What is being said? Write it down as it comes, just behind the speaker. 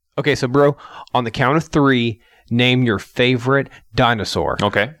Okay, so bro, on the count of 3, name your favorite dinosaur.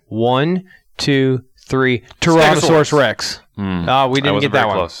 Okay. 1, 2, 3. Tyrannosaurus Rex. We didn't get that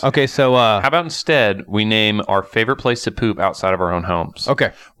one. Close. Okay, so How about instead we name our favorite place to poop outside of our own homes?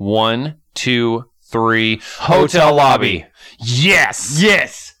 okay. 1, 2, 3. Hotel lobby. Yes.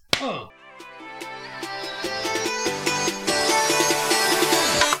 Yes.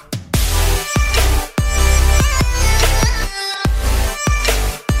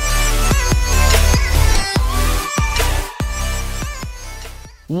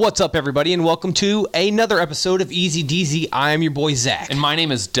 What's up, everybody, and welcome to another episode of Easy Deezy. I am your boy, Zach. And my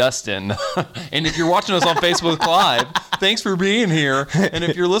name is Dustin. And if you're watching us on Facebook Live, thanks for being here. And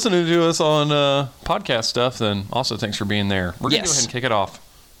if you're listening to us on podcast stuff, then also thanks for being there. We're going to go ahead and kick it off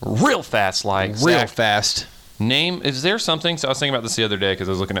real fast, Real fast. Is there something? So I was thinking about this the other day because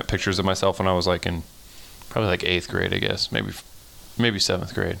I was looking at pictures of myself when I was like in probably like 8th grade, I guess. Maybe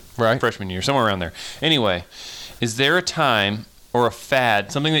 7th grade. Right. Freshman year, somewhere around there. Anyway, is there a time or a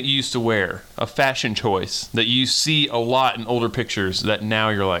fad, something that you used to wear, a fashion choice that you see a lot in older pictures that now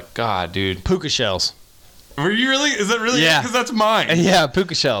you're like, God, dude. Puka shells. Were you really? Is that really? Yeah. Because that's mine. Yeah,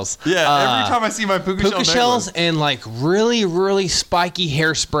 puka shells. Yeah, every time I see my puka shell shells necklace. and like really, really spiky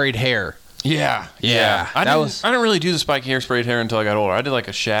hair-sprayed hair. Yeah. I didn't really do the spiky hair sprayed hair until I got older. I did like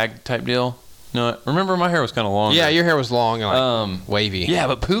a shag type deal. No, remember my hair was kind of long. Yeah, your hair was long and like wavy. Yeah,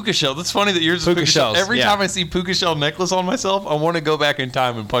 but puka shell. That's funny that yours is Puka shells. Every time I see puka shell necklace on myself, I want to go back in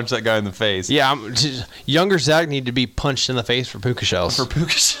time and punch that guy in the face. Yeah, younger Zach need to be punched in the face for puka shells. For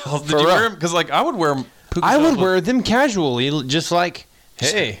puka shells. Did you wear them? Because like I would wear puka shells. I would wear them casually, just like,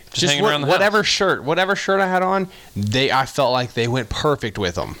 hey, just hanging around the whatever shirt I had on, I felt like they went perfect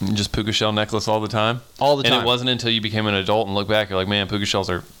with them. Just puka shell necklace all the time? All the time. And it wasn't until you became an adult and look back, you're like, man, puka shells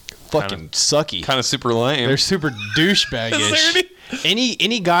are fucking sucky. Kind of super lame. They're super douchebaggish.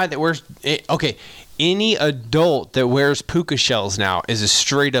 Any guy that wears any adult that wears puka shells now is a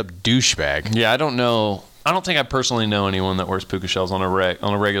straight up douchebag. Yeah, I don't know. I don't think I personally know anyone that wears puka shells on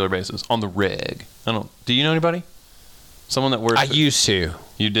a regular basis. On the reg. Do you know anybody? Someone that wears I used to.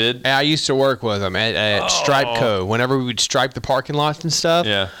 You did? I used to work with him at Stripe Co. Whenever we would stripe the parking lots and stuff.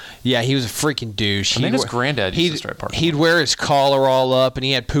 Yeah. Yeah, he was a freaking douche. I mean, his granddad used to stripe parking lots. He'd wear his collar all up, and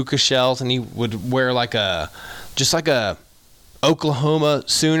he had puka shells, and he would wear like a Oklahoma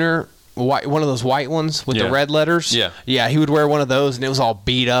Sooner, one of those white ones with the red letters. Yeah. Yeah, he would wear one of those, and it was all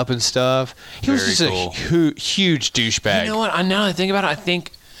beat up and stuff. He was just a huge douchebag. You know what? Now that I think about it, I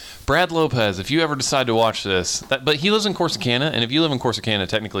think Brad Lopez, if you ever decide to watch this, but he lives in Corsicana, and if you live in Corsicana,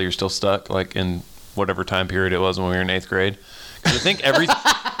 technically you're still stuck, like in whatever time period it was when we were in 8th grade. Because I think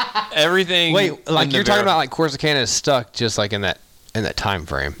everything. Wait, like you're talking about like Corsicana is stuck just like in that time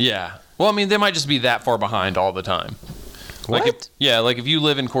frame. Yeah. Well, I mean, they might just be that far behind all the time. What? Like if you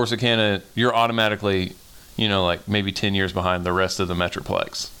live in Corsicana, you're automatically, like maybe 10 years behind the rest of the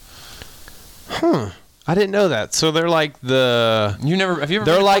Metroplex. I didn't know that. So they're like have you ever been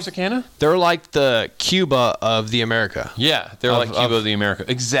to Corsicana? They're like the Cuba of the America. Yeah, they're like Cuba of the America.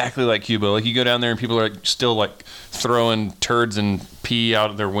 Exactly like Cuba. Like you go down there and people are like still like throwing turds and pee out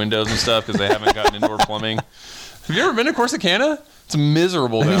of their windows and stuff because they haven't gotten indoor plumbing. Have you ever been to Corsicana? It's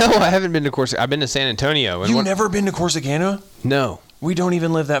miserable down there. No, I haven't been to Corsicana. I've been to San Antonio. You've never been to Corsicana? No. We don't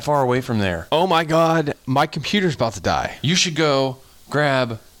even live that far away from there. Oh my God, my computer's about to die. You should go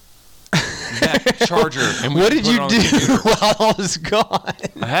grab that charger. And what did you do while I was gone?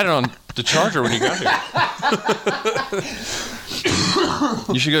 I had it on the charger when you got here.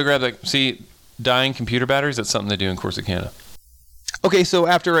 You should go grab that. See, dying computer batteries, that's something they do in Corsicana. Okay, so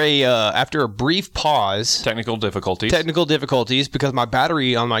after a brief pause, technical difficulties, because my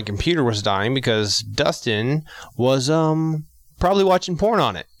battery on my computer was dying because Dustin was probably watching porn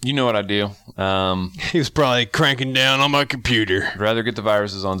on it. You know what I do? He was probably cranking down on my computer. I'd rather get the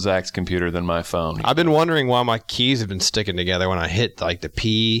viruses on Zach's computer than my phone. I've been wondering why my keys have been sticking together when I hit like the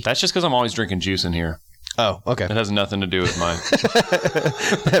P. That's just because I'm always drinking juice in here. Oh, okay. It has nothing to do with mine.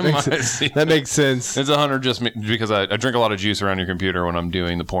 That makes sense. It's 100 just because I drink a lot of juice around your computer when I'm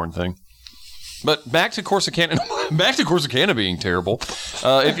doing the porn thing. But back to Corsicana being terrible.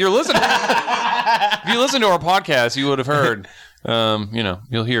 If you listen to our podcast, you would have heard.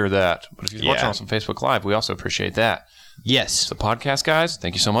 You'll hear that. But if you're watching us on Facebook Live, we also appreciate that. Yes. The podcast guys,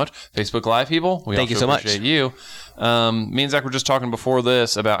 thank you so much. Facebook Live people, we thank also you so appreciate you. Me and Zach were just talking before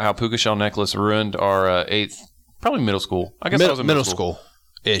this about how puka shell necklace ruined our 8th, probably middle school. I guess I was in middle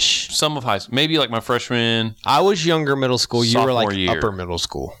school-ish. Some of high school. Maybe like my freshman. I was younger middle school. You were like year. upper middle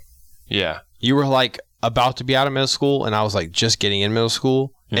school. Yeah. You were like about to be out of middle school, and I was like just getting in middle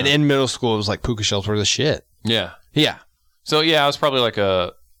school. Yeah. And in middle school, it was like puka shells were the shit. Yeah. Yeah. So, yeah, I was probably like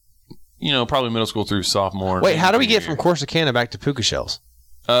a probably middle school through sophomore. Wait, how do we get from Corsicana back to puka shells?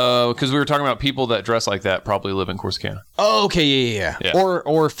 Because we were talking about people that dress like that probably live in Corsicana. Oh, okay, yeah.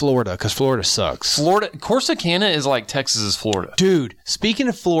 Or Florida, because Florida sucks. Corsicana is like Texas's Florida. Dude, speaking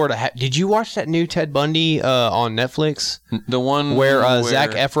of Florida, did you watch that new Ted Bundy on Netflix? The one where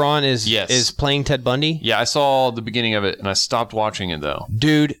Zac Efron is playing Ted Bundy? Yeah, I saw the beginning of it, and I stopped watching it, though.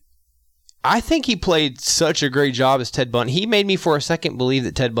 Dude, I think he played such a great job as Ted Bundy. He made me for a second believe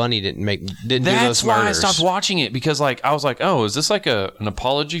that Ted Bundy didn't do those murders. That's why I stopped watching it, because I was like, oh, is this like an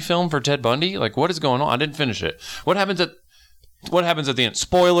apology film for Ted Bundy? Like, what is going on? I didn't finish it. What happens at the end?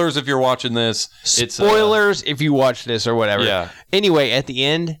 Spoilers if you're watching this. Spoilers if you watch this or whatever. Yeah. Anyway, at the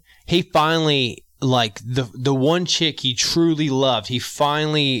end, he finally, like, the one chick he truly loved, he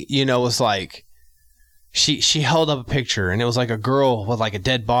finally, was like, She held up a picture, and it was like a girl with like a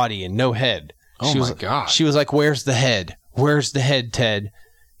dead body and no head. Oh my God. She was like, "Where's the head? Where's the head, Ted?"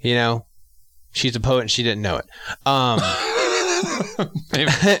 She's a poet and she didn't know it.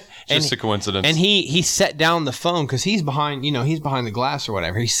 Maybe just a coincidence. And he set down the phone because he's behind the glass or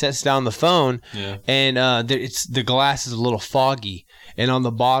whatever. He sets down the phone, and the glass is a little foggy, and on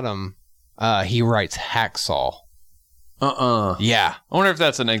the bottom, he writes hacksaw. Yeah. I wonder if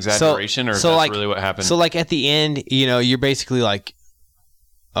that's an exaggeration or if that's really what happened. So, like, at the end, you're basically like,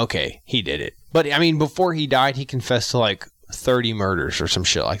 okay, he did it. But, I mean, before he died, he confessed to, like, 30 murders or some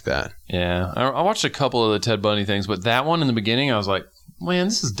shit like that. Yeah. I watched a couple of the Ted Bundy things, but that one in the beginning, I was like, man,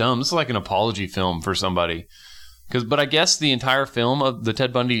 this is dumb. This is like an apology film for somebody. But I guess the entire film of the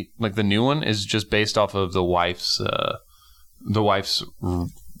Ted Bundy, like the new one, is just based off of the wife's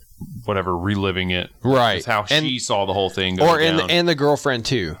whatever, reliving it. Right. It's how she saw the whole thing go down. And the girlfriend,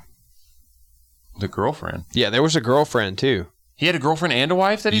 too. The girlfriend? Yeah, there was a girlfriend, too. He had a girlfriend and a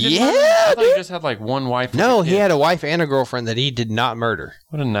wife that he didn't murder? I thought he just had, like, one wife. No, he had a wife and a girlfriend that he did not murder.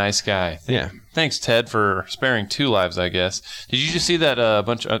 What a nice guy. Yeah. Thanks, Ted, for sparing 2 lives, I guess. Did you just see that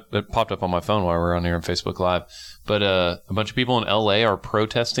that popped up on my phone while we were on here on Facebook Live, but a bunch of people in L.A. are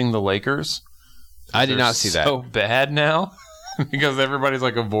protesting the Lakers? I did not see that. So bad now. Because everybody's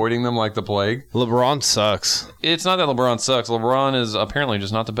like avoiding them like the plague. LeBron sucks. It's not that LeBron sucks. LeBron is apparently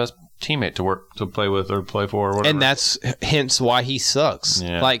just not the best teammate to play with or play for or whatever. And that's hence why he sucks.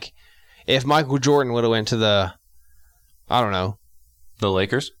 Yeah. Like, if Michael Jordan would have went to the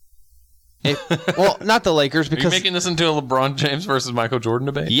Lakers? Well, not the Lakers, because... Are you making this into a LeBron James versus Michael Jordan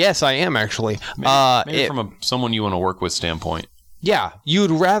debate? Yes, I am, actually. Maybe from someone you want to work with standpoint. Yeah, you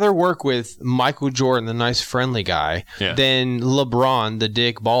would rather work with Michael Jordan, the nice, friendly guy, than LeBron, the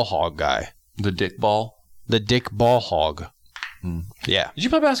dick ball hog guy. The dick ball? The dick ball hog. Yeah. Did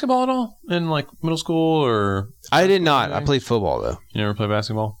you play basketball at all in like middle school or? I did not. I played football though. You never played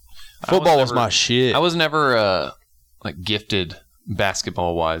basketball? Football was my shit. I was never like gifted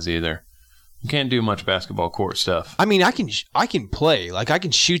basketball wise either. You can't do much basketball court stuff. I mean, I can play. Like, I can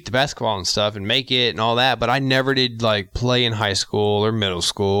shoot the basketball and stuff and make it and all that, but I never did, like, play in high school or middle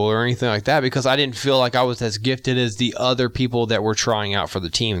school or anything like that because I didn't feel like I was as gifted as the other people that were trying out for the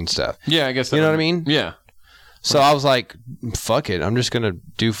team and stuff. Yeah, I guess you know what I mean? Yeah. So I was like, fuck it. I'm just going to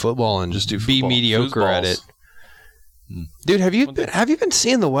do football and just be mediocre at it. Dude, have you been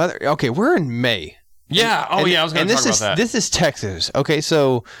seeing the weather? Okay, we're in May. Yeah. I was going to talk about that. This is Texas. Okay,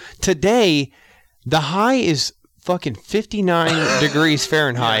 so today the high is fucking 59 degrees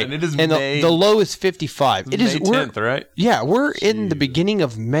Fahrenheit, and it is May. The low is 55. It is May 10th, right? Yeah, we're in the beginning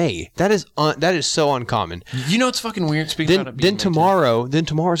of May. That is so uncommon. You know, it's fucking weird. Then tomorrow's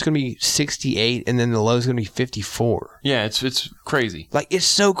going to be 68, and then the low is going to be 54. Yeah, it's crazy. Like, it's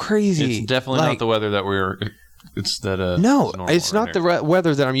so crazy. It's definitely not the weather that we're. It's that. No, it's not the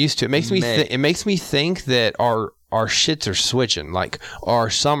weather that I'm used to. It makes me. It makes me think that our shits are switching. Like, our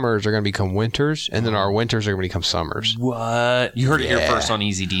summers are going to become winters, and then our winters are going to become summers. What? You heard it here first on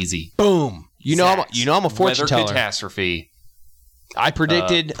Easy Deezy. Boom. I'm a fortune teller. Weather catastrophe. I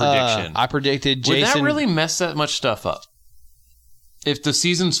predicted. Prediction. I predicted Jason. Would that really mess that much stuff up? If the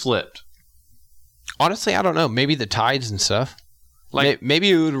seasons flipped. Honestly, I don't know. Maybe the tides and stuff. Like, maybe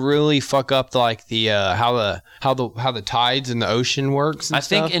it would really fuck up how the tides in the ocean works. I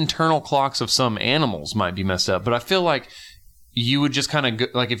think internal clocks of some animals might be messed up, but I feel like you would just kind of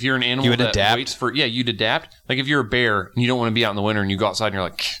like if you're an animal that adapt. Waits for you'd adapt. Like if you're a bear and you don't want to be out in the winter and you go outside and you're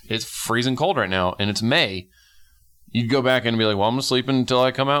like, it's freezing cold right now and it's May, you'd go back and be like, well, I'm gonna sleep until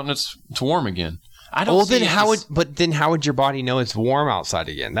I come out and it's warm again. I don't. Well, then how would your body know it's warm outside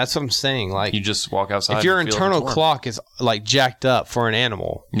again? That's what I'm saying. Like, you just walk outside. If your internal clock is like jacked up for an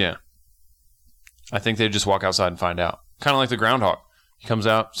animal, yeah, I think they just walk outside and find out. Kind of like the groundhog. He comes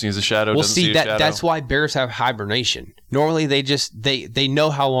out, sees a shadow. Well, doesn't see a shadow. That's why bears have hibernation. Normally, they know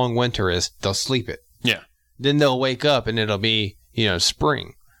how long winter is. They'll sleep it. Yeah. Then they'll wake up and it'll be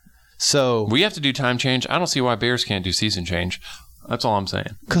spring. So we have to do time change. I don't see why bears can't do season change. That's all I'm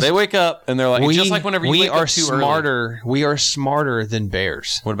saying. They wake up and they're like, just like whenever you wake up too early. We are smarter than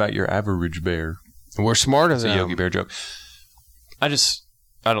bears. What about your average bear? We're smarter than a Yogi Bear joke. I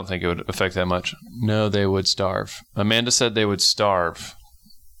don't think it would affect that much. No, they would starve. Amanda said they would starve.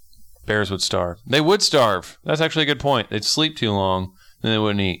 Bears would starve. They would starve. That's actually a good point. They'd sleep too long, then they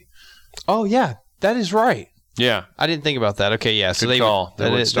wouldn't eat. Oh, yeah. That is right. Yeah. I didn't think about that. Okay, yeah. So good call.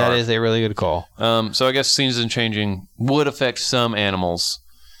 That is a really good call. So I guess season changing would affect some animals.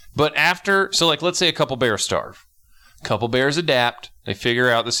 But let's say a couple bears starve. A couple bears adapt. They figure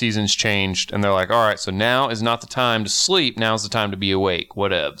out the season's changed, and they're like, all right, so now is not the time to sleep. Now's the time to be awake.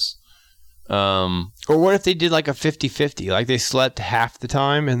 Whatevs. Or what if they did like a 50-50? Like they slept half the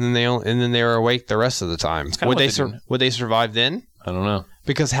time, and then they were awake the rest of the time. Would they survive then? I don't know.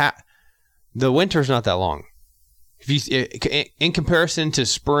 Because the winter's not that long. In comparison to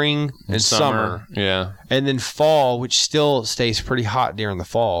spring and summer, yeah, and then fall, which still stays pretty hot during the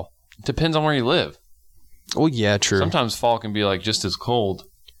fall. Depends on where you live. Oh yeah, true. Sometimes fall can be like just as cold.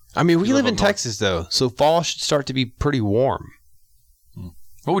 I mean, we live in Texas though, so fall should start to be pretty warm.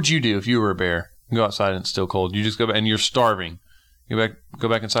 What would you do if you were a bear? You go outside and it's still cold. You just go back and you're starving. Go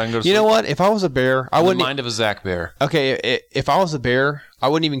back inside and go to sleep. You know what? If I was a bear, I wouldn't. The mind of a Zach bear. Okay, if I was a bear, I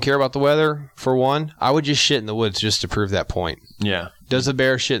wouldn't even care about the weather. For one, I would just shit in the woods just to prove that point. Yeah. Does a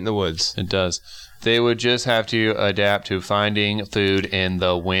bear shit in the woods? It does. They would just have to adapt to finding food in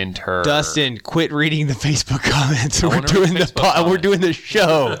the winter. Dustin, quit reading the Facebook comments. We're doing the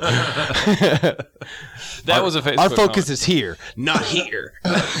show. That was a Facebook Our focus comment. Is here, not here.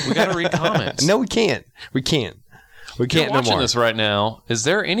 We got to read comments. No, we can't. We can't. We can't You're watching no more. this right now. Is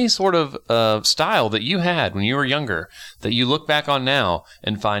there any sort of style that you had when you were younger that you look back on now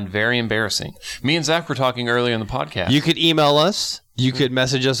and find very embarrassing? Me and Zach were talking earlier in the podcast. You could email us. You could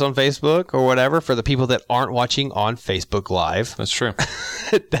message us on Facebook or whatever for the people that aren't watching on Facebook Live. That's true.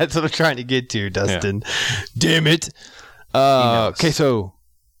 That's what I'm trying to get to, Dustin. Yeah. Damn it. Okay, so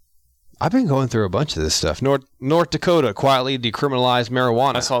I've been going through a bunch of this stuff. North Dakota quietly decriminalized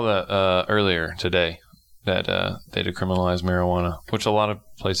marijuana. I saw that earlier today. That they decriminalize marijuana, which a lot of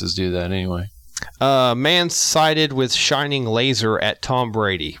places do that anyway. Man cited with shining laser at Tom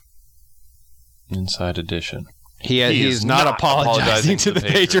Brady. Inside edition. He is not apologizing to the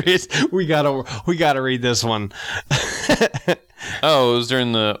Patriots. We gotta read this one. It was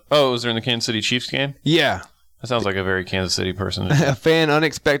during the Kansas City Chiefs game? Yeah. That sounds like a very Kansas City person. A fan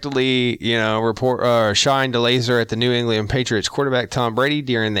unexpectedly, shined a laser at the New England Patriots quarterback Tom Brady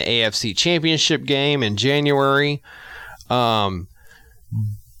during the AFC Championship game in January.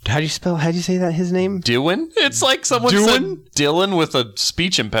 How do you say that, his name? Dewin? It's like someone said Dylan with a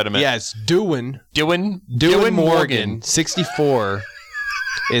speech impediment. Yeah, it's Dewin. Dewin Morgan, 64,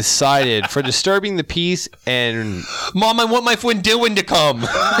 is cited for disturbing the peace and... Mom, I want my friend Dewin to come.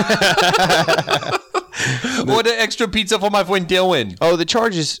 Order extra pizza for my friend Dylan. Oh, the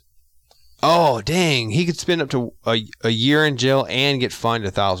charges... Oh, dang. He could spend up to a year in jail and get fined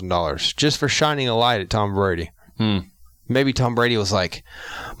 $1,000 just for shining a light at Tom Brady. Maybe Tom Brady was like,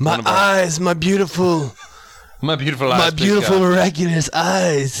 my beautiful, miraculous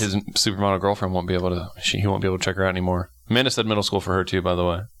eyes. His supermodel girlfriend won't be able to check her out anymore. Amanda said middle school for her too, by the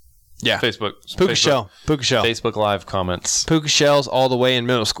way. Yeah. Puka Shell. Facebook Live comments. Puka Shells all the way in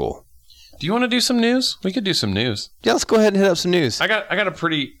middle school. Do you want to do some news? We could do some news. Yeah, let's go ahead and hit up some news. I got a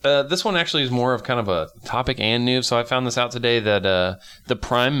pretty... this one actually is more of kind of a topic and news. So I found this out today that the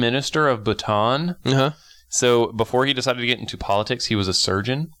Prime Minister of Bhutan... Uh-huh. So before he decided to get into politics, he was a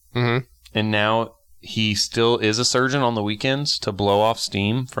surgeon. Mm-hmm. And now he still is a surgeon on the weekends to blow off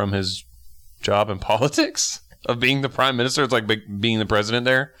steam from his job in politics of being the Prime Minister. It's like being the president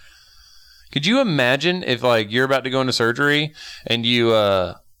there. Could you imagine if you're about to go into surgery and you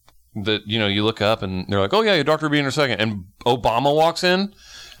look up and they're like, oh yeah, your doctor will be in a second, and Obama walks in?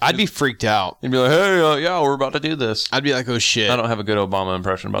 I'd be freaked out. You'd be like, hey, yeah, we're about to do this. I'd be like, oh shit. I don't have a good Obama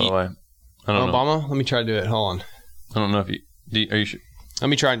impression, by the way. I don't know. Obama? Let me try to do it. Hold on. I don't know if are you sure? Let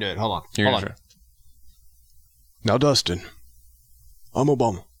me try and do it. Hold on. Hold on. Now, Dustin, I'm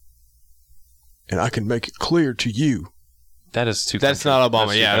Obama, and I can make it clear to you. That is too. That's country. not Obama.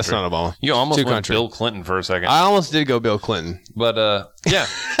 That's yeah, that's not Obama. You almost too went country. Bill Clinton for a second. I almost did go Bill Clinton, but yeah.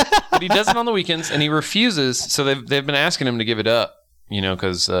 But he does it on the weekends, and he refuses. So they've been asking him to give it up,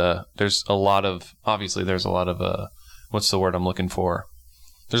 because there's a lot of what's the word I'm looking for?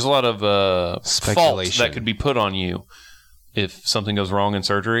 There's a lot of fault that could be put on you if something goes wrong in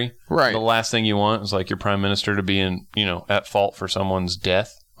surgery. Right. The last thing you want is like your prime minister to be at fault for someone's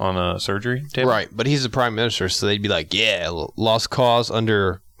death on a surgery table. Right. But he's the prime minister, so they'd be like, yeah, lost cause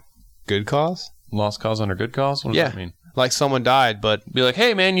under good cause? Lost cause under good cause? What does that mean? Like someone died, but... Be like,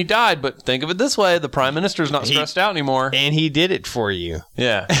 hey, man, you died, but think of it this way. The prime minister's not stressed out anymore. And he did it for you.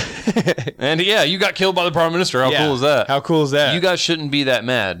 Yeah. And yeah, you got killed by the prime minister. How cool is that? How cool is that? You guys shouldn't be that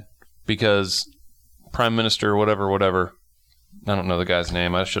mad because prime minister, whatever. I don't know the guy's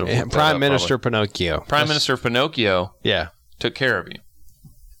name. I should have. Prime Minister Pinocchio. Prime Minister Pinocchio. Yeah. Took care of you.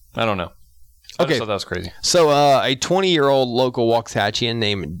 I don't know. I just thought that was crazy. So a 20-year-old local Waxahachie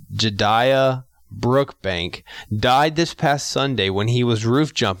named Jediah Brookbank died this past Sunday when he was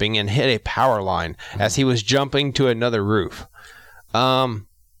roof jumping and hit a power line as he was jumping to another roof.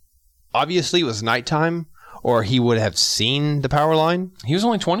 Obviously, it was nighttime, or he would have seen the power line. He was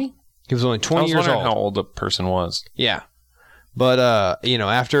only 20? He was only 20 years old. I was wondering how old the person was. Yeah. But,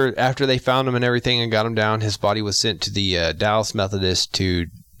 after they found him and everything and got him down, his body was sent to the Dallas Methodist to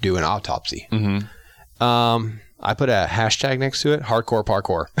do an autopsy. Mm-hmm. I put a hashtag next to it, hardcore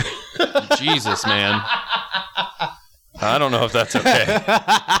parkour. Jesus, man. I don't know if that's okay.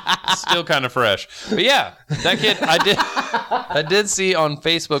 It's still kind of fresh. But yeah, that kid, I did see on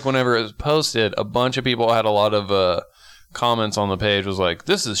Facebook whenever it was posted, a bunch of people had a lot of comments on the page was like,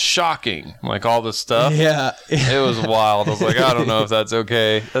 this is shocking. Like all this stuff. Yeah. It was wild. I was like, I don't know if that's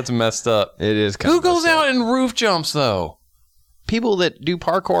okay. That's messed up. It is kind Who of goes out and roof jumps though? People that do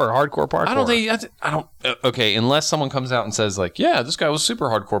parkour, hardcore parkour. Okay, unless someone comes out and says like, yeah, this guy was super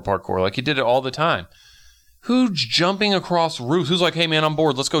hardcore parkour. Like he did it all the time. Who's jumping across roofs? Who's like, hey man, I'm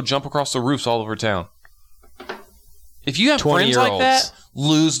bored. Let's go jump across the roofs all over town. If you have friends like that,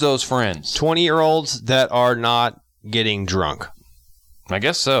 lose those friends. 20-year-olds that are not getting drunk. I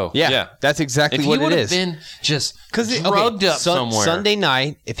guess so. Yeah. That's exactly what it is. If he would have been just drugged up somewhere. Sunday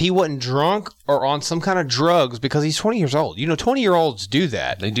night, if he wasn't drunk or on some kind of drugs, because he's 20 years old. 20-year-olds do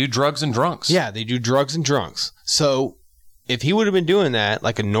that. They do drugs and drunks. Yeah, they do drugs and drunks. So if he would have been doing that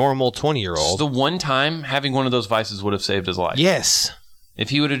like a normal 20-year-old. The one time having one of those vices would have saved his life. Yes. If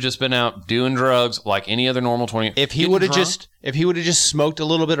he would have just been out doing drugs like any other normal 20, if he would have just smoked a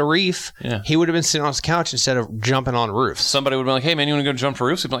little bit of reef, he would have been sitting on his couch instead of jumping on roofs. Somebody would have been like, "Hey man, you want to go jump for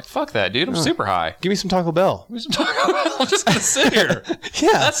roofs?" He'd be like, "Fuck that, dude! I'm super high. Give me some Taco Bell. Give me some Taco Bell. I'm just gonna sit here."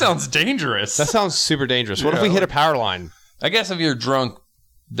 Yeah, that sounds dangerous. That sounds super dangerous. What if we hit a power line? I guess if you're drunk,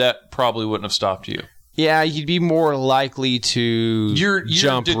 that probably wouldn't have stopped you. Yeah, you'd be more likely to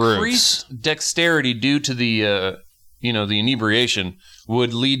jump roofs. Your decreased dexterity due to the the inebriation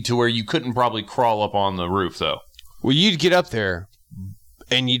would lead to where you couldn't probably crawl up on the roof, though. Well, you'd get up there,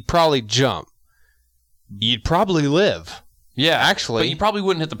 and you'd probably jump. You'd probably live. Yeah, actually. But you probably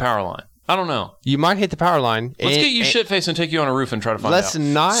wouldn't hit the power line. I don't know. You might hit the power line. Let's get you shit-faced and take you on a roof and try to find out. Let's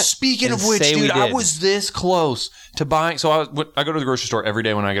not. Speaking of which, dude, I was this close to buying. So I go to the grocery store every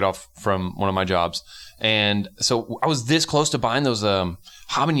day when I get off from one of my jobs. And so I was this close to buying those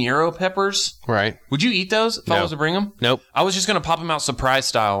habanero peppers. Right. Would you eat those if I was to bring them? Nope. I was just going to pop them out surprise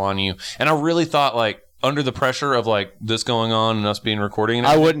style on you. And I really thought, like, under the pressure of, like, this going on and us being recording and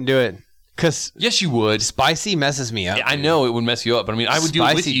everything. I wouldn't do it. Because yes, you would. Spicy messes me up. Yeah, I know it would mess you up. But, I mean, I would do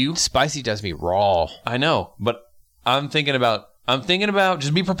it with you. Spicy does me raw. I know. But I'm thinking about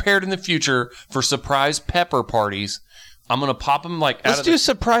just be prepared in the future for surprise pepper parties. I'm going to pop them like Let's do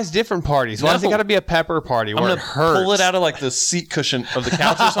surprise different parties. Why does it got to be a pepper party where it hurts? Pull it out of like the seat cushion of the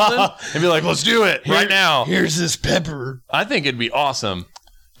couch or something and be like, let's do it right now. Here's this pepper. I think it'd be awesome.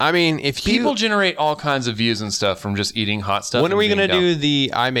 I mean, if people generate all kinds of views and stuff from just eating hot stuff. When are we going to do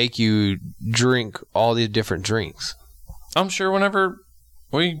the I make you drink all these different drinks? I'm sure whenever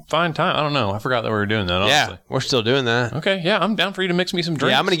we find time. I don't know. I forgot that we were doing that, honestly. Yeah, we're still doing that. Okay, yeah, I'm down for you to mix me some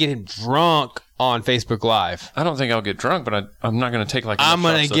drinks. Yeah, I'm going to get him drunk on Facebook Live. I don't think I'll get drunk, but I'm not going to take like I'm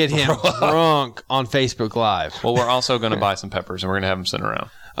going to get him drunk on Facebook Live. Well, we're also going to buy some peppers, and we're going to have them sitting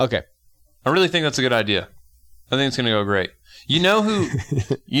around. Okay. I really think that's a good idea. I think it's going to go great. You know who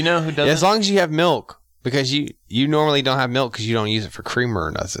does as long as you have milk, because you normally don't have milk because you don't use it for creamer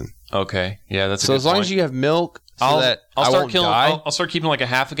or nothing. Okay. Yeah, that's so as long as you have milk, I'll start keeping like a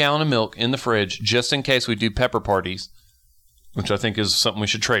half a gallon of milk in the fridge just in case we do pepper parties, which I think is something we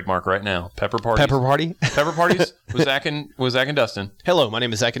should trademark right now. Pepper parties. Pepper party. Pepper parties with Zach and Dustin. Hello, my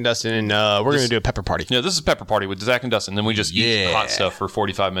name is Zach and Dustin, and we're going to do a pepper party. Yeah, this is pepper party with Zach and Dustin. Then we just eat hot stuff for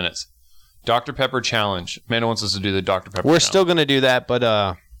 45 minutes. Dr. Pepper challenge. Amanda wants us to do the Dr. Pepper. We're still going to do that, but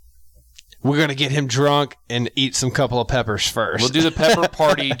we're going to get him drunk and eat some couple of peppers first. We'll do the Pepper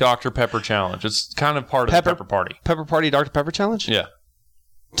Party Dr. Pepper Challenge. It's kind of part of the Pepper Party. Pepper Party Dr. Pepper Challenge? Yeah.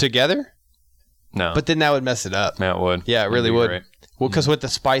 Together? No. But then that would mess it up. Yeah, it would. Yeah, it really would. Great. Well, because with the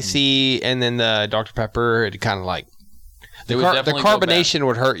spicy and then the Dr. Pepper, it kind of like the carbonation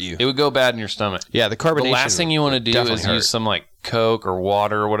would hurt you. It would go bad in your stomach. Yeah, the carbonation. The last thing you want to do is use some like Coke or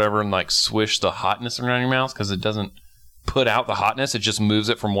water or whatever and like swish the hotness around your mouth because it doesn't put out the hotness. It just moves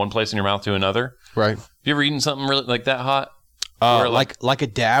it from one place in your mouth to another. Right. Have you ever eaten something really like that hot? Like a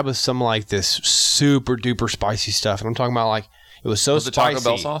dab of some like this super duper spicy stuff, and I'm talking about like it was so spicy. Taco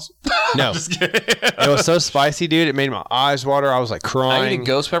Bell sauce? No, just kidding. It was so spicy, dude. It made my eyes water. I was like crying. I ate a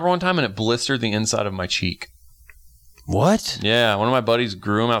ghost pepper one time and it blistered the inside of my cheek. What? Yeah, one of my buddies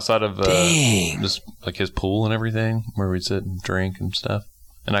grew them outside of Dang. just like his pool and everything, where we'd sit and drink and stuff.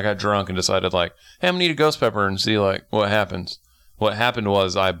 And I got drunk and decided like, hey, I'm gonna eat a ghost pepper and see like what happens. What happened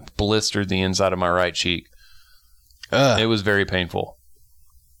was I blistered the inside of my right cheek. It was very painful.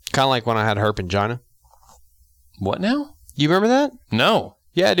 Kind of like when I had herpangina. What now? You remember that? No.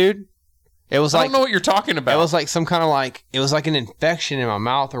 Yeah, dude. It was I don't know what you're talking about. It was like some kind of like, it was like an infection in my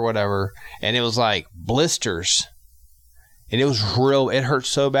mouth or whatever. And it was like blisters. And it was real, it hurt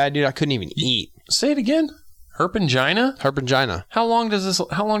so bad, dude. I couldn't even eat. Say it again. Herpangina? Herpangina. How long did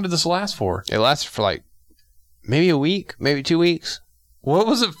this last for? It lasted for like maybe a week, maybe 2 weeks. What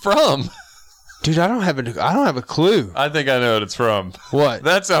was it from? Dude, I don't have a clue. I think I know what it's from. What?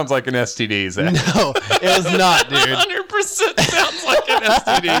 That sounds like an STD, Zach. No, it was not, dude. 100% sounds like an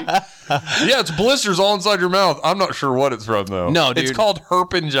STD. Yeah, it's blisters all inside your mouth. I'm not sure what it's from, though. No, dude. It's called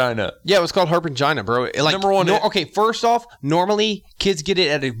herpangina. Yeah, it was called herpangina, bro. Like, Number one. Okay, first off, normally kids get it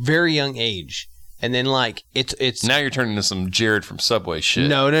at a very young age. And then, like, it's... Now you're turning into some Jared from Subway shit.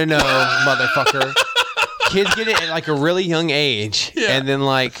 No, motherfucker. Kids get it at, like, a really young age. Yeah. And then,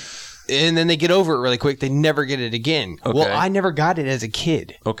 like... And then they get over it really quick. They never get it again. Okay. Well, I never got it as a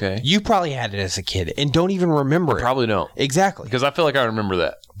kid. Okay. You probably had it as a kid and don't even remember it. Probably don't. Exactly. Because I feel like I remember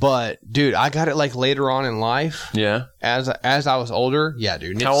that. But, dude, I got it like later on in life. Yeah. As I was older. Yeah,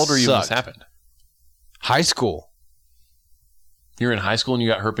 dude. How old are you when this happened? High school. You're in high school and you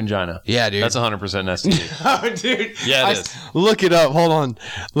got herpangina. Yeah, dude. That's 100% STD. Oh, dude. Yeah, it is. Look it up. Hold on.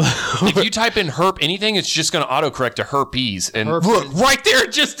 If you type in herp anything, it's just going to autocorrect to herpes. And look, right there,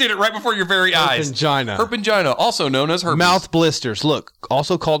 it just did it right before your very eyes. Herpangina. Herpangina, also known as herpes. Mouth blisters. Look,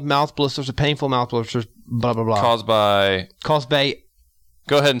 also called mouth blisters, or painful mouth blisters, blah, blah, blah. Caused by...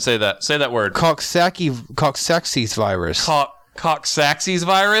 Go ahead and say that. Say that word. Coxsackie virus. Coxsackie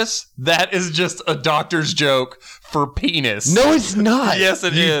virus? That is just a doctor's joke for penis. No, it's not. Yes,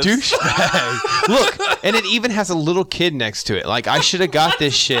 it is. You douchebag. Look, and it even has a little kid next to it. Like, I should have got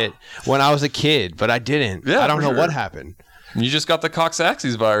this shit when I was a kid, but I didn't. Yeah, I don't know what happened. You just got the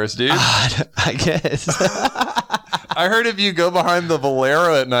Coxsackie virus, dude. I guess. I heard if you go behind the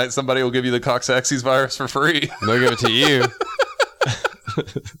Valero at night, somebody will give you the Coxsackie virus for free. They'll give it to you.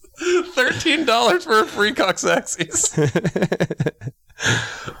 $13 for a free Coxsackie.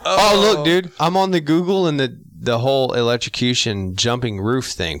 Oh, look, dude. I'm on the Google and the whole electrocution jumping roof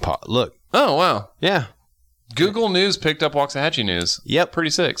thing. Look. Oh, wow. Yeah. Google News picked up Waxahachie news. Yep. Pretty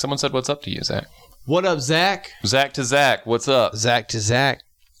sick. Someone said, what's up to you, Zach? What up, Zach? Zach to Zach. What's up? Zach to Zach.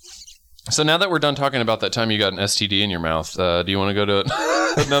 So now that we're done talking about that time you got an STD in your mouth, do you want to go to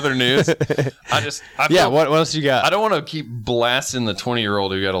another news? What else you got? I don't want to keep blasting the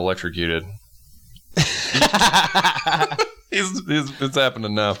 20-year-old who got electrocuted. It's happened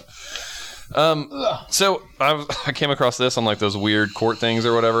enough. So I came across this on like those weird court things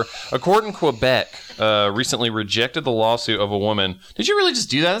or whatever. A court in Quebec recently rejected the lawsuit of a woman. Did you really just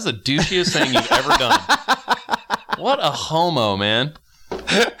do that? That's the douchiest thing you've ever done. What a homo, man.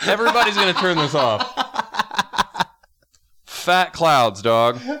 Everybody's going to turn this off. Fat clouds,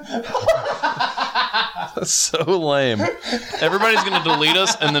 dog. That's so lame. Everybody's going to delete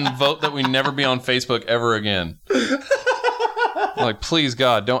us and then vote that we never be on Facebook ever again. Like, please,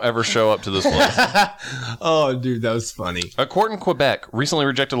 God, don't ever show up to this place. Oh, dude, that was funny. A court in Quebec recently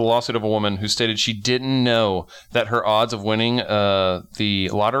rejected a lawsuit of a woman who stated she didn't know that her odds of winning the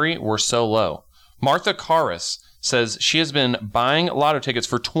lottery were so low. Martha Karras says she has been buying lotto tickets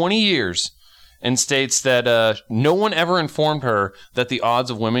for 20 years and states that no one ever informed her that the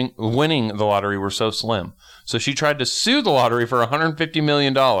odds of winning the lottery were so slim. So she tried to sue the lottery for $150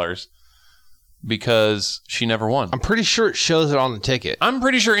 million because she never won. I'm pretty sure it shows it on the ticket. I'm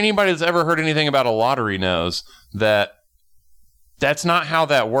pretty sure anybody that's ever heard anything about a lottery knows that that's not how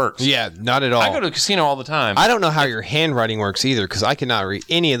that works. Yeah, not at all. I go to a casino all the time. I don't know how your handwriting works either because I cannot read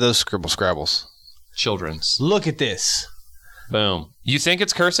any of those scrabbles. Children's. Look at this. Boom. You think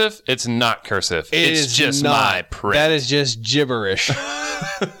it's cursive? It's not cursive. It's just my print. That is just gibberish.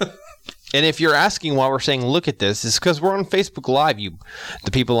 And if you're asking why we're saying look at this, it's because we're on Facebook Live,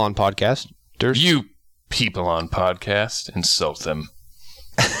 the people on podcast. You people on podcast, insult them.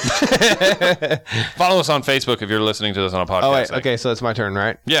 Follow us on Facebook if you're listening to this on a podcast. Oh, wait. Okay, so it's my turn,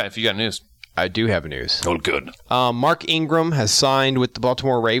 right? Yeah, if you got news. I do have news. Oh, good. Mark Ingram has signed with the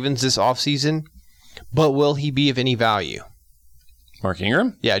Baltimore Ravens this offseason, but will he be of any value? Mark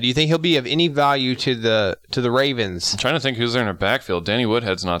Ingram? Yeah, do you think he'll be of any value to the Ravens? I'm trying to think who's there in their backfield. Danny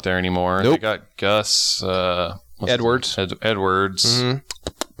Woodhead's not there anymore. Nope. They got Gus Edwards. Edwards. Mm-hmm.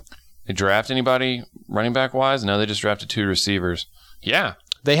 They draft anybody running back wise? No, they just drafted 2 receivers. Yeah.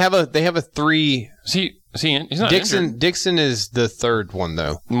 They have a 3. Is he in? He's not Dixon. injured. Dixon is the 3rd one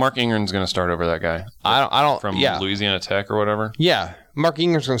though. Mark Ingram's going to start over that guy. I don't from yeah. Louisiana Tech or whatever. Yeah, Mark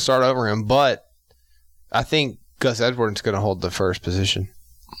Ingram's going to start over him, but I think Gus Edwards is going to hold the first position.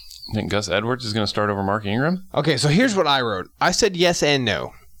 I think Gus Edwards is going to start over Mark Ingram? Okay, so here's what I wrote. I said yes and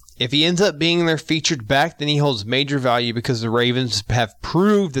no. If he ends up being their featured back, then he holds major value because the Ravens have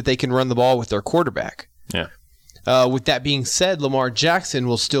proved that they can run the ball with their quarterback. Yeah. With that being said, Lamar Jackson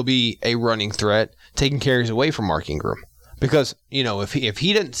will still be a running threat, taking carries away from Mark Ingram. Because, if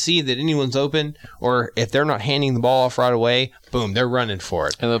he doesn't see that anyone's open, or if they're not handing the ball off right away, boom, they're running for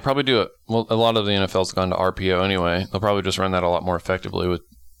it. And they'll probably do it. Well, a lot of the NFL's gone to RPO anyway. They'll probably just run that a lot more effectively with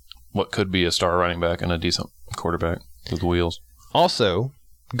what could be a star running back and a decent quarterback with wheels. Also,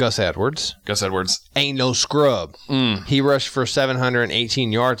 Gus Edwards ain't no scrub. He rushed for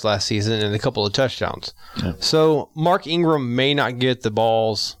 718 yards last season and a couple of touchdowns. Yeah. So Mark Ingram may not get the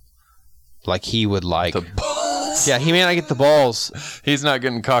balls like he would like. The balls? Yeah, he may not get the balls. He's not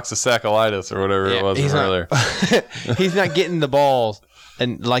getting coxsackylitis or whatever it was earlier. He's not getting the balls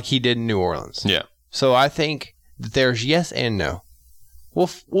and like he did in New Orleans. Yeah. So I think that there's yes and no.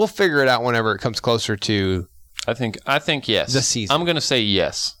 We'll figure it out whenever it comes closer to. I think yes. The season. I'm going to say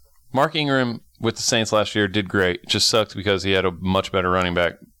yes. Mark Ingram with the Saints last year did great. It just sucked because he had a much better running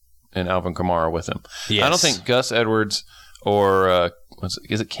back in Alvin Kamara with him. Yes. I don't think Gus Edwards or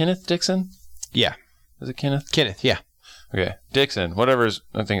is it Kenneth Dixon? Yeah. Is it Kenneth? Kenneth, yeah. Okay. Dixon, whatever is.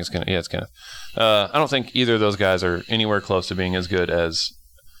 I think it's Kenneth. Yeah, it's Kenneth. I don't think either of those guys are anywhere close to being as good as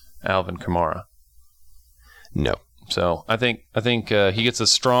Alvin Kamara. No. So I think he gets a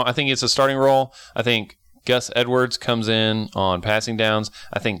starting role. I think Gus Edwards comes in on passing downs.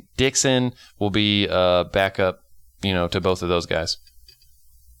 I think Dixon will be backup, to both of those guys.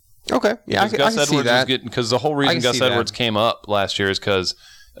 Okay, yeah, I can see that. Because the whole reason Gus Edwards came up last year is because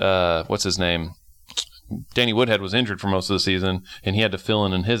what's his name? Danny Woodhead was injured for most of the season, and he had to fill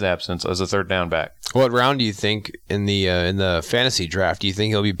in his absence as a third down back. What round do you think in the fantasy draft? Do you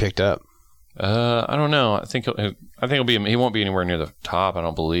think he'll be picked up? I don't know. I think he'll be. He won't be anywhere near the top. I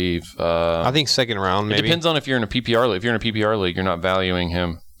don't believe. I think second round. Maybe. It depends on if you're in a PPR league. If you're in a PPR league, you're not valuing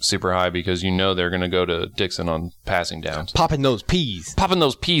him super high because they're going to go to Dixon on passing downs. Popping those peas in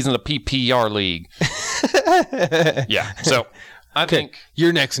the PPR league. Yeah. So I think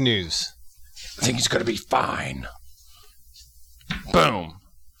your next news. I think he's going to be fine. Boom.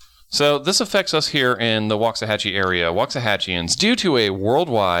 So this affects us here in the Waxahachie area. Waxahachieans, due to a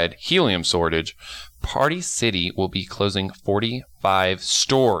worldwide helium shortage, Party City will be closing 45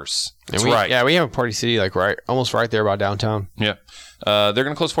 stores. That's right. Yeah, we have a Party City almost right there by downtown. Yeah. They're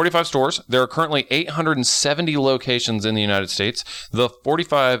going to close 45 stores. There are currently 870 locations in the United States. The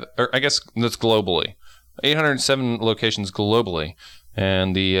 45, or I guess that's globally. 807 locations globally.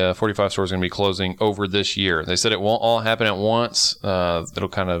 And the 45 stores are going to be closing over this year. They said it won't all happen at once. It'll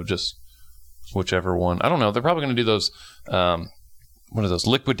kind of just whichever one. I don't know. They're probably going to do those, what are those,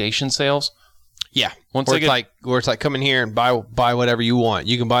 liquidation sales? Yeah. Where it's like come in here and buy whatever you want.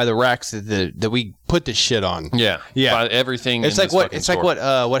 You can buy the racks that we put this shit on. Yeah. Yeah. Buy everything. It's like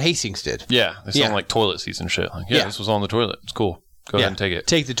what Hastings did. Yeah. They sell like toilet seats and shit. Like, this was on the toilet. It's cool. Go ahead and take it.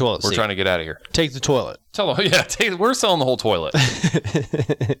 Take the toilet seat. We're trying to get out of here. Take the toilet. We're selling the whole toilet.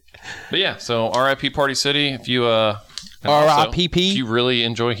 But yeah, so RIP Party City. If you RIPP. If you really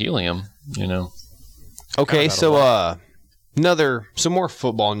enjoy helium, Okay, so some more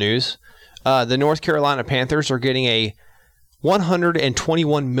football news. The North Carolina Panthers are getting a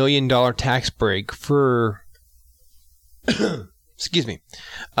 $121 million tax break for excuse me,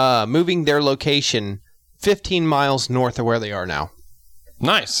 moving their location 15 miles north of where they are now.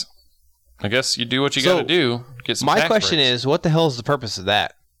 Nice. I guess you do what you got to do. Get some. My question is, what the hell is the purpose of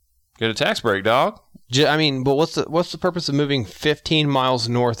that? Get a tax break, dog. But what's the purpose of moving 15 miles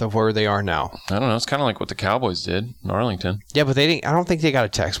north of where they are now? I don't know. It's kind of like what the Cowboys did in Arlington. Yeah, but I don't think they got a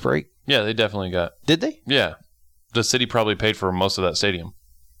tax break. Yeah, they definitely got. Did they? Yeah, the city probably paid for most of that stadium.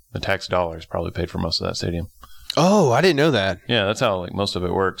 The tax dollars probably paid for most of that stadium. Oh, I didn't know that. Yeah, that's how most of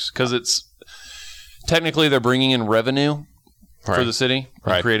it works because it's. Technically, they're bringing in revenue for the city,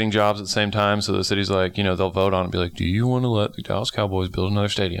 creating jobs at the same time. So the city's like, they'll vote on it and be like, do you want to let the Dallas Cowboys build another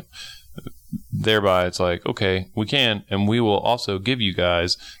stadium? Thereby, it's like, okay, we can, and we will also give you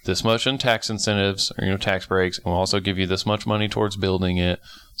guys this much in tax incentives or tax breaks, and we'll also give you this much money towards building it,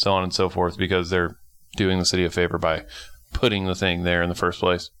 so on and so forth, because they're doing the city a favor by putting the thing there in the first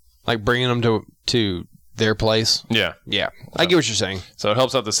place, like bringing them to their place. Yeah. I get what you're saying. So it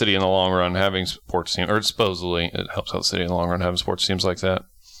helps out the city in the long run having sports teams, or supposedly it helps out the city in the long run having sports teams like that.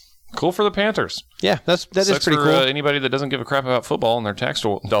 Cool for the Panthers. Yeah, that is pretty cool. Anybody that doesn't give a crap about football and their tax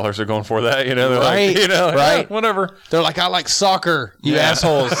dollars are going for that, they're right, like, right, whatever. They're like, I like soccer, you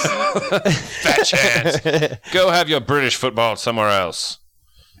assholes. Fat chance. Go have your British football somewhere else.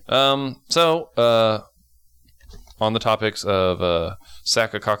 So on the topics of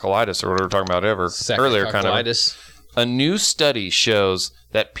sacrococcylitis, or what we were talking about earlier, kind of, a new study shows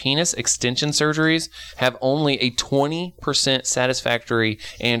that penis extension surgeries have only a 20% satisfactory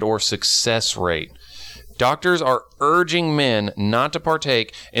and or success rate. Doctors are urging men not to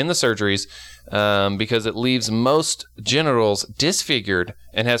partake in the surgeries because it leaves most genitals disfigured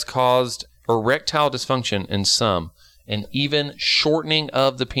and has caused erectile dysfunction in some, and even shortening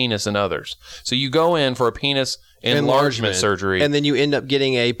of the penis in others. So you go in for a penis enlargement surgery, and then you end up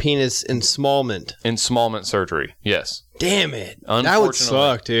getting a penis Ensmallment surgery, yes. Damn it. That would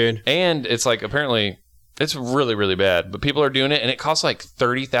suck, dude. And it's like, apparently, it's really, really bad. But people are doing it, and it costs like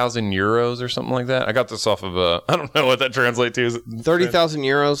 30,000 euros or something like that. I got this off of, I don't know what that translates to. 30,000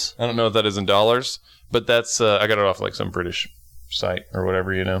 euros? I don't know what that is in dollars. But that's, I got it off like some British site or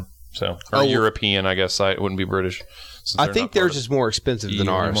whatever, So, or European, I guess, site. It wouldn't be British. I think theirs is more expensive than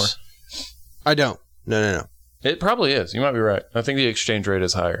ours. Anymore. I don't. No. It probably is. You might be right. I think the exchange rate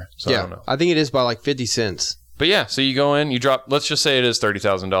is higher. So yeah, I don't know. I think it is by like 50 cents. But yeah, so you go in, you drop, let's just say it is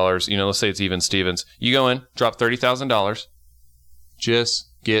 $30,000. Let's say it's even Stevens. You go in, drop $30,000. Just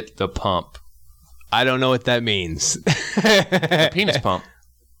get the pump. I don't know what that means. The penis pump.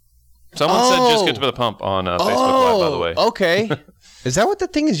 Someone said just get to the pump on Facebook Live, by the way. Okay. Is that what the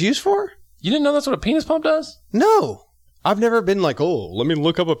thing is used for? You didn't know that's what a penis pump does? No. I've never been like, let me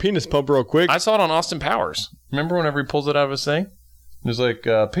look up a penis pump real quick. I saw it on Austin Powers. Remember whenever he pulls it out of his thing? There's like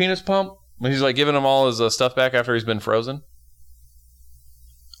penis pump. He's like giving him all his stuff back after he's been frozen.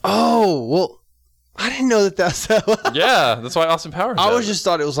 Oh, well, I didn't know that's yeah, that's why Austin Powers I always just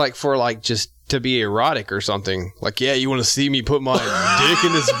thought it was like for like just to be erotic or something. Like, yeah, you want to see me put my dick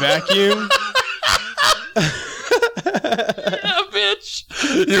in this vacuum? Yeah,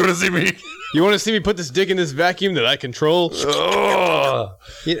 bitch. You want to see me? You want to see me put this dick in this vacuum that I control? Oh.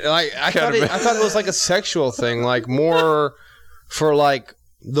 I thought it was like a sexual thing, like more for like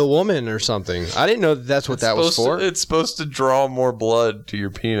the woman or something. I didn't know that's what that was for. It's supposed to draw more blood to your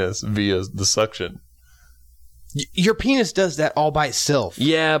penis via the suction. Your penis does that all by itself.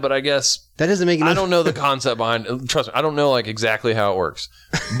 Yeah, but I guess that doesn't make. I don't know the concept behind. Trust me, I don't know like exactly how it works.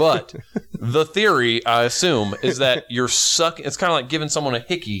 But the theory, I assume, is that you're sucking. It's kind of like giving someone a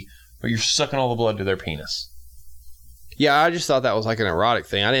hickey, but you're sucking all the blood to their penis. Yeah, I just thought that was like an erotic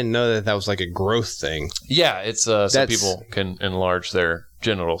thing. I didn't know that was like a growth thing. Yeah, it's some people can enlarge their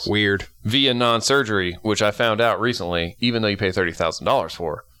genitals. Weird. Via non-surgery, which I found out recently, even though you pay $30,000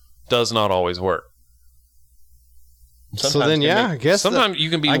 for, does not always work. So then, I guess sometimes you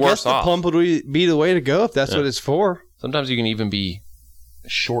can be worse off. I guess the pump would be the way to go if that's what it's for. Sometimes you can even be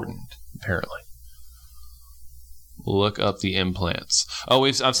shortened, apparently. Look up the implants. Oh,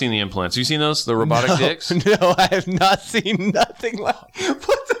 I've seen the implants. You seen those? The robotic dicks? No, I have not seen nothing like.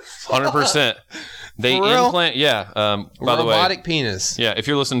 What the fuck? 100%. They implant. Yeah. By the way, robotic penis. Yeah. If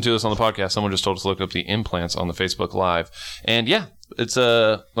you're listening to this on the podcast, someone just told us to look up the implants on the Facebook Live, and yeah, it's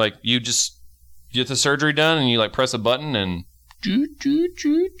like you just get the surgery done and you like press a button and.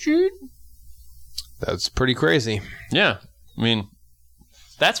 That's pretty crazy. Yeah, I mean.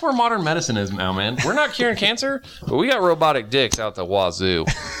 That's where modern medicine is now, man. We're not curing cancer, but we got robotic dicks out the wazoo.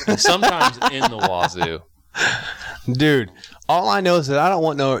 And sometimes in the wazoo. Dude, all I know is that I don't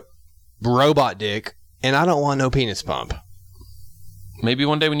want no robot dick, and I don't want no penis pump. Maybe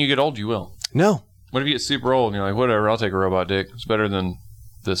one day when you get old, you will. No. What if you get super old and you're like, whatever, I'll take a robot dick. It's better than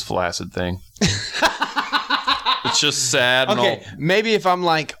this flaccid thing. It's just sad and okay, maybe if I'm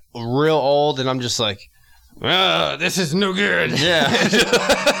like real old and I'm just like, this is no good. Yeah.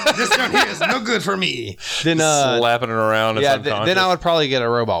 This down here is no good for me. Then slapping it around. Yeah. Then I would probably get a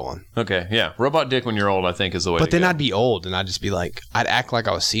robot one. Okay. Yeah. Robot dick when you're old, I think, is the way. But then I'd be old, and I'd just be like, I'd act like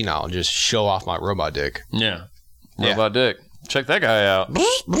I was senile and just show off my robot dick. Yeah. Robot dick. Check that guy out.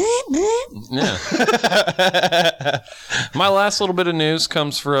 Yeah. My last little bit of news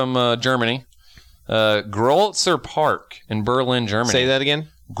comes from Germany. Grolitzer Park in Berlin, Germany. Say that again.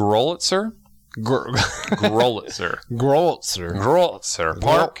 Grolitzer? Grolitzer. Grolitzer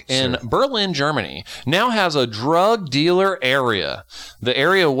Park in Berlin, Germany now has a drug dealer area. The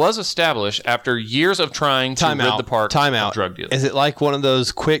area was established after years of trying to rid the park of drug dealers. Is it like one of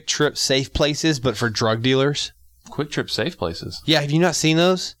those quick trip safe places, but for drug dealers? Quick trip safe places? Yeah, have you not seen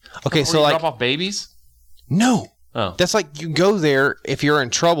those? Okay, so like drop off babies? No. Oh. That's like you go there if you're in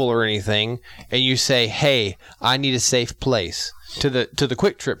trouble or anything, and you say, "Hey, I need a safe place." To the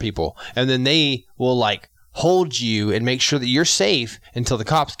quick trip people, and then they will like hold you and make sure that you're safe until the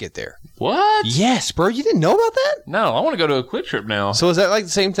cops get there. What? Yes, bro. You didn't know about that? No, I want to go to a quick trip now. So is that like the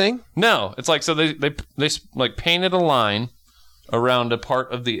same thing? No, it's like so they like painted a line around a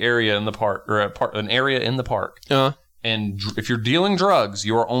part of the area in the park or an area in the park. And if you're dealing drugs,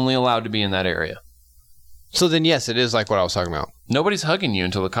 you are only allowed to be in that area. So then, yes, it is like what I was talking about. Nobody's hugging you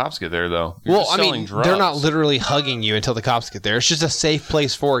until the cops get there, though. Drugs. They're not literally hugging you until the cops get there. It's just a safe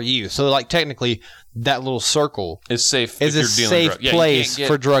place for you. So, like, technically, that little circle is safe. Is a safe place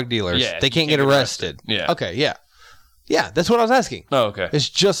for drug dealers. Yeah, they can't get arrested. Yeah. Okay. Yeah. Yeah. That's what I was asking. Oh, okay. It's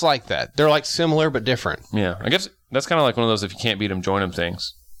just like that. They're like similar but different. Yeah. I guess that's kind of like one of those if you can't beat them, join them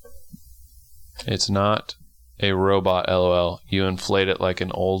things. It's not a robot. LOL. You inflate it like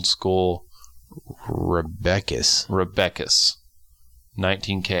an old school. Rebecca's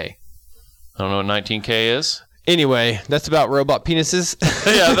 19K. I don't know what 19K is. Anyway, that's about robot penises.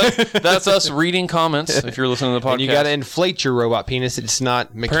 Yeah, that's us reading comments if you're listening to the podcast. And you got to inflate your robot penis. It's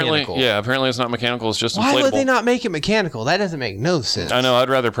not mechanical. Apparently it's not mechanical. It's just inflatable. Why would they not make it mechanical? That doesn't make no sense. I know. I'd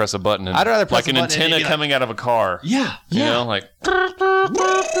rather press a button. Like an antenna coming out of a car. Yeah. You know, like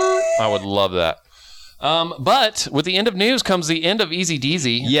I would love that. But with the end of news comes the end of Easy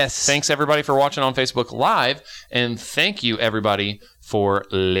Deezy. Yes. Thanks everybody for watching on Facebook Live, and thank you everybody for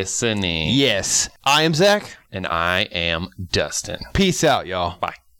listening. Yes. I am Zach. And I am Dustin. Peace out, y'all. Bye.